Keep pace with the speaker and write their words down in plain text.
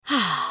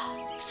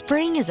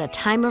Spring is a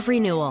time of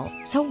renewal,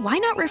 so why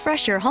not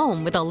refresh your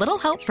home with a little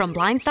help from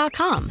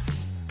Blinds.com?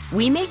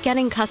 We make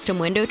getting custom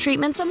window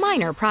treatments a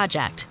minor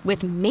project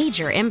with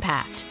major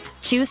impact.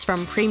 Choose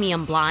from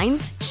premium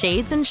blinds,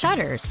 shades, and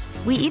shutters.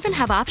 We even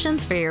have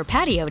options for your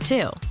patio,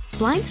 too.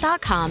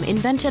 Blinds.com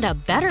invented a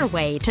better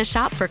way to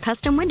shop for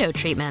custom window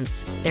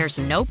treatments. There's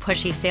no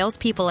pushy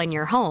salespeople in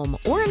your home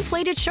or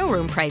inflated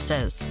showroom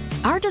prices.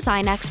 Our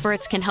design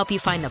experts can help you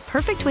find the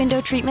perfect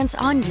window treatments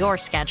on your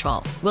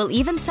schedule. We'll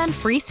even send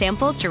free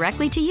samples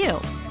directly to you.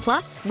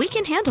 Plus, we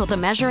can handle the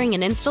measuring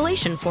and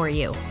installation for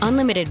you.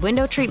 Unlimited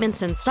window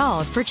treatments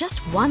installed for just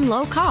one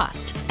low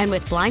cost. And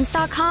with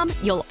Blinds.com,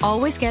 you'll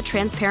always get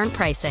transparent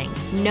pricing.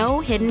 No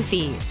hidden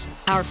fees.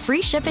 Our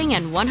free shipping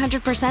and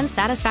 100%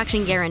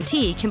 satisfaction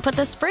guarantee can put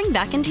the spring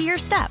back into your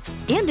step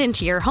and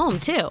into your home,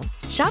 too.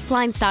 Shop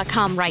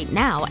Blinds.com right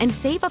now and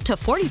save up to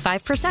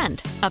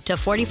 45%. Up to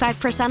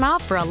 45%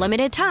 off for a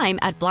limited time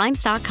at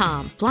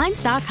Blinds.com.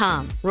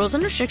 Blinds.com. Rules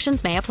and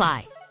restrictions may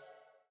apply.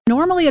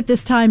 Normally at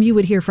this time, you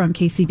would hear from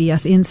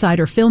KCBS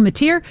insider Phil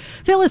Matier.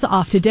 Phil is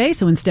off today,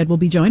 so instead we'll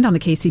be joined on the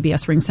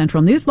KCBS Ring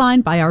Central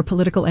Newsline by our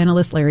political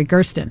analyst, Larry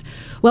Gersten.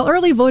 Well,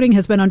 early voting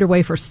has been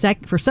underway for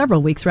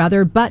several weeks,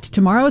 but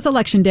tomorrow is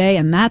Election Day,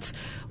 and that's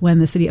when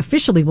the city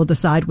officially will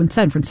decide, when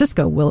San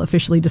Francisco will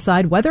officially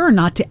decide whether or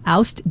not to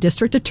oust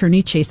District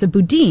Attorney Chesa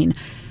Boudin.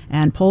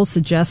 And polls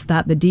suggest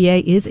that the DA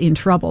is in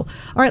trouble.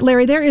 All right,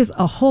 Larry, there is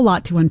a whole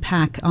lot to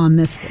unpack on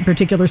this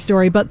particular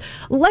story, but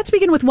let's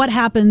begin with what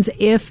happens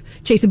if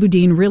Chesa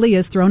Boudin really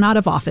is thrown out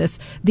of office.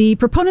 The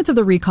proponents of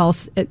the recall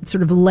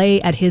sort of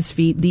lay at his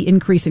feet the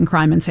increase in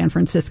crime in San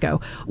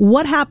Francisco.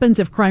 What happens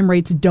if crime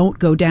rates don't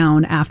go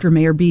down after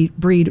Mayor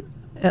Breed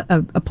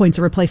appoints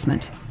a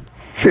replacement?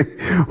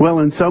 Well,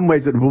 in some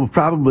ways, it will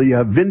probably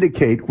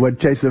vindicate what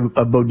Chesa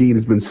Boudin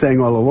has been saying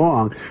all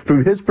along.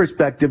 From his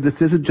perspective,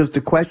 this isn't just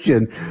a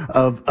question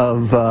of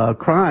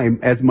crime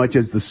as much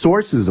as the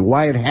sources of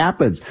why it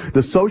happens,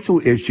 the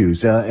social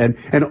issues,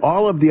 and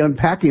all of the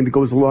unpacking that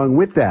goes along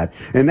with that.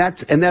 And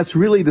that's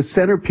really the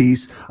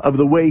centerpiece of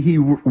the way he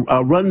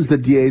runs the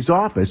DA's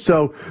office.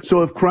 So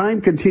if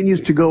crime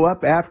continues to go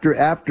up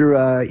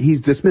after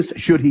he's dismissed,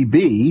 should he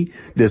be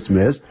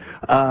dismissed,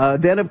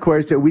 then of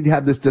course we'd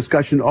have this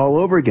discussion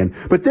all over again.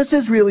 But this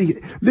is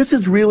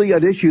really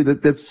an issue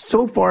that's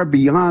so far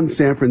beyond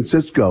San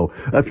Francisco.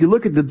 If you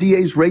look at the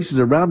DA's races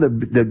around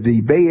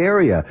the Bay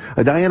Area,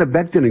 Diana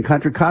Becton in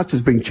Contra Costa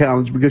is being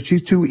challenged because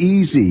she's too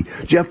easy.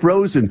 Jeff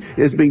Rosen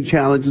is being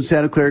challenged in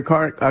Santa Clara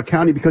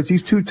County because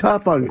he's too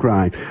tough on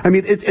crime. I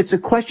mean, it's a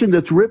question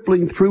that's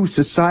rippling through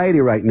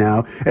society right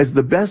now as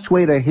the best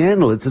way to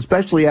handle it,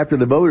 especially after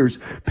the voters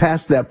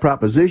passed that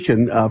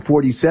Proposition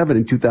 47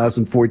 in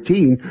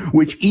 2014,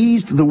 which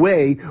eased the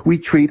way we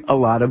treat a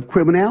lot of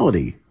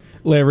criminality.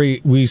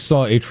 Larry, we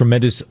saw a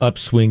tremendous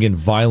upswing in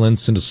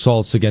violence and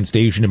assaults against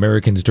Asian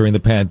Americans during the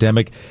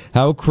pandemic.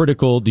 How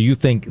critical do you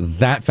think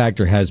that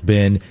factor has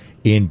been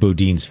in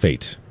Boudin's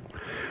fate?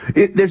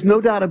 There's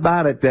no doubt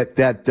about it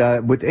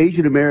that with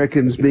Asian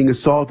Americans being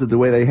assaulted the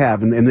way they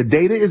have, and the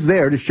data is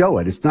there to show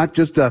it. It's not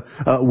just a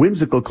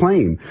whimsical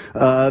claim,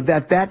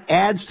 that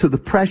adds to the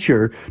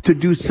pressure to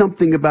do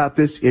something about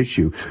this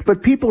issue.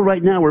 But people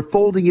right now are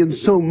folding in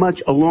so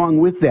much along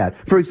with that.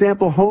 For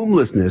example,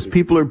 homelessness.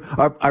 People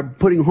are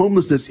putting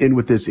homelessness in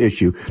with this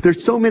issue.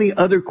 There's so many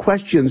other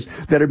questions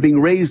that are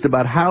being raised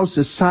about how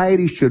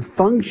society should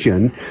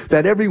function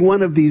that every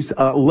one of these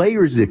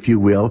layers, if you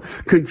will,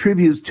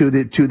 contributes to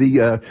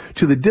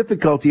the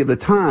difficulty of the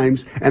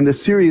times and the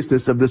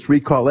seriousness of this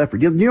recall effort.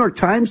 The New York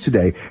Times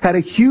today had a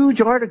huge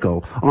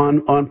article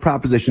on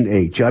Proposition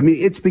H. I mean,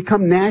 it's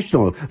become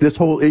national, this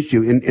whole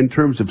issue, in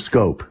terms of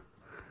scope.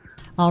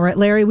 All right,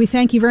 Larry, we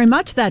thank you very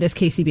much. That is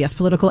KCBS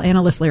political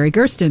analyst Larry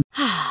Gersten.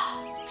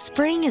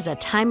 Spring is a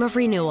time of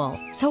renewal,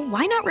 so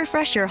why not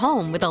refresh your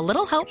home with a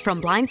little help from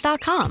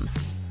Blinds.com?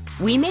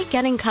 We make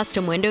getting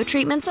custom window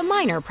treatments a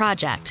minor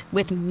project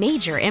with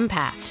major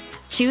impact.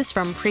 Choose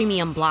from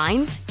premium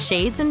blinds,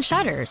 shades, and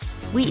shutters.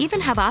 We even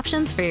have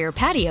options for your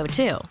patio,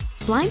 too.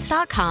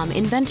 Blinds.com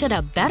invented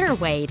a better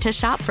way to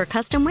shop for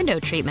custom window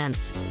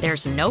treatments.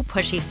 There's no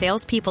pushy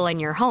salespeople in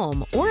your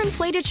home or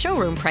inflated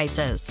showroom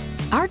prices.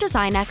 Our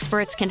design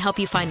experts can help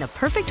you find the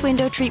perfect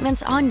window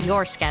treatments on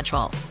your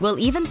schedule. We'll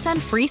even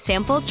send free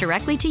samples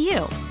directly to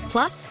you.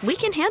 Plus, we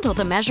can handle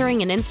the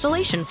measuring and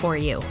installation for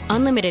you.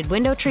 Unlimited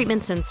window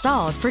treatments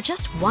installed for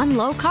just one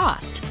low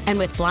cost. And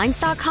with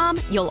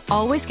Blinds.com, you'll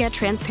always get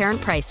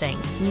transparent pricing.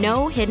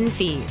 No hidden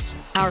fees.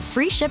 Our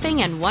free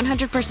shipping and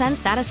 100%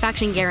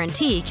 satisfaction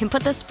guarantee can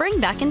put the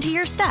spring back into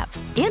your step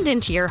and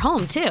into your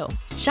home, too.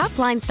 Shop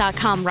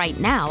Blinds.com right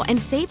now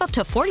and save up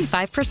to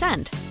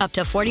 45%. Up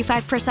to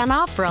 45%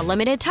 off for a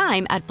limited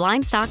time at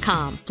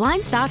Blinds.com.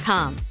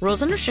 Blinds.com.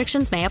 Rules and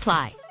restrictions may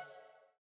apply.